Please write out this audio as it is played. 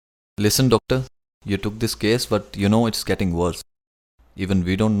Listen, doctor, you took this case, but you know it's getting worse. Even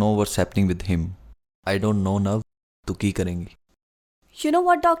we don't know what's happening with him. I don't know now तू की करेंगी. You know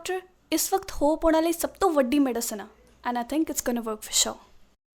what, doctor? इस वक्त hope होने वाली सब तो वड्डी मेडिसिन है, and I think it's gonna work for sure.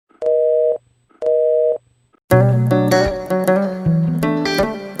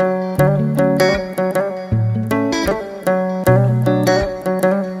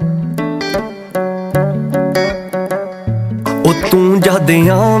 तू जद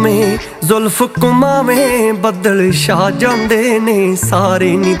आवें जुल्फ घुमावें बदल छा जांदे ने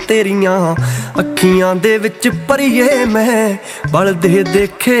सारे नी तेरियां अखियां दे विच परिए मैं बलदे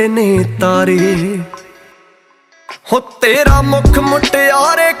देखे ने तारे हो तेरा मुख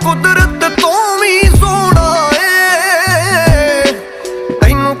मुटियारे कुदरत तो भी सोना ए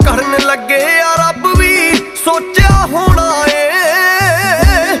तैनू करन लगे आ रब भी सोचा होना ए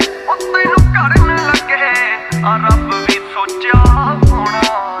तैनू करन लगे आ रब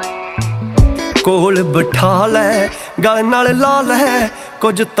कोल बिठा लै गल नाल ला लै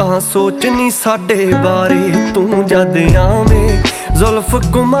कुछ तां सोच नी साडे बारे तू जद आवें जुल्फ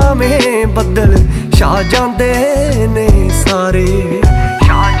घुमावें बदल छा जांदे ने सारे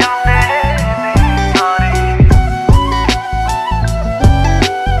छा जांदे ने सारे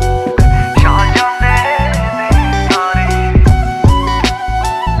छा जांदे ने सारे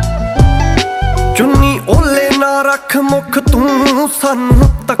चुन्नी ओले ना रख मुख तू सानू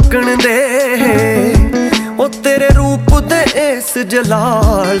तकण दे ओ तेरे रूप दे इस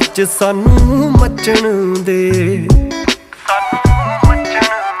जलाल च सानू मचण दे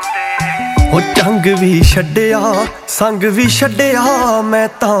ओ जंग भी छड्डिया संग भी छड्डिया मैं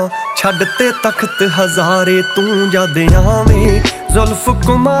तां छड्ड ते तख्त हज़ारे तू जद आवें जुल्फ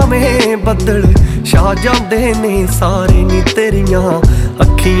घुमावें बदल छा जांदे ने सारे नी तेरियां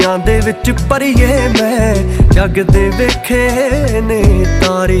अखियां दे विच परिए मैं जग दे वेखे ने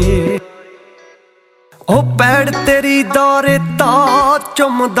तारे ओ पैड़ तेरी दारे ता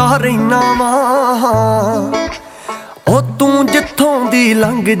चुमदा रैना वा ओ तू जिथों दी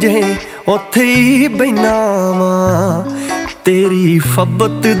लंघ जे उत्थे ही बैना वा तेरी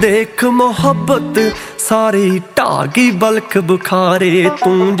फब्बत देख मोहब्बत सारी ढागी बलख बुखारे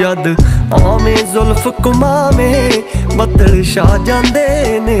तू जद आवें जुल्फ घुमावें बदल छा जांदे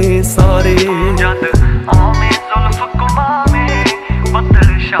ने सारे जद आवें जुल्फ घुमावें बदल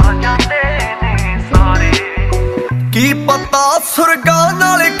छा जांदे ने सारे की पता सुरगा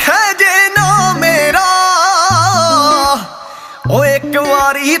नाल खैजे ना मेरा ओ एक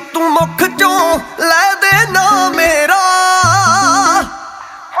वारी तू मुख चों लै दे ना मेरा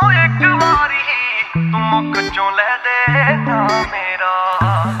ओ एक वारी तू मुख चों लै दे ना मेरा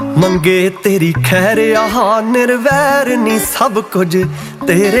मंगे तेरी खैर आहा निर्वैर नी सब कुछ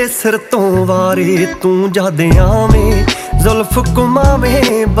तेरे सिर तो वारे तू जद आवें जुल्फ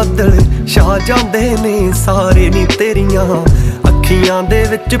घुमावें बदल छा जांदे ने सारे नी तेरियां अखियां दे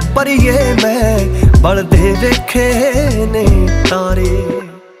विच परिए मैं बलदे वेखे ने तारे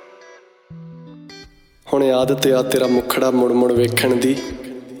हुण आदत आ तेरा मुखड़ा मुड़ मुड़ वेखण दी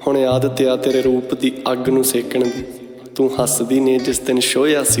हुण आदत आ तेरे रूप दी अग नूं सेकण दी तू हसदी ने जिस दिन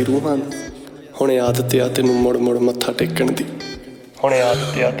छोया सी रूहां दा हुण आदत आ तैनूं मुड़ मुड़ मत्था टेकण दी हुण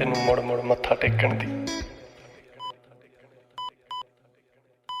आदत आ तैनूं मुड़ मुड़ मत्था टेकण दी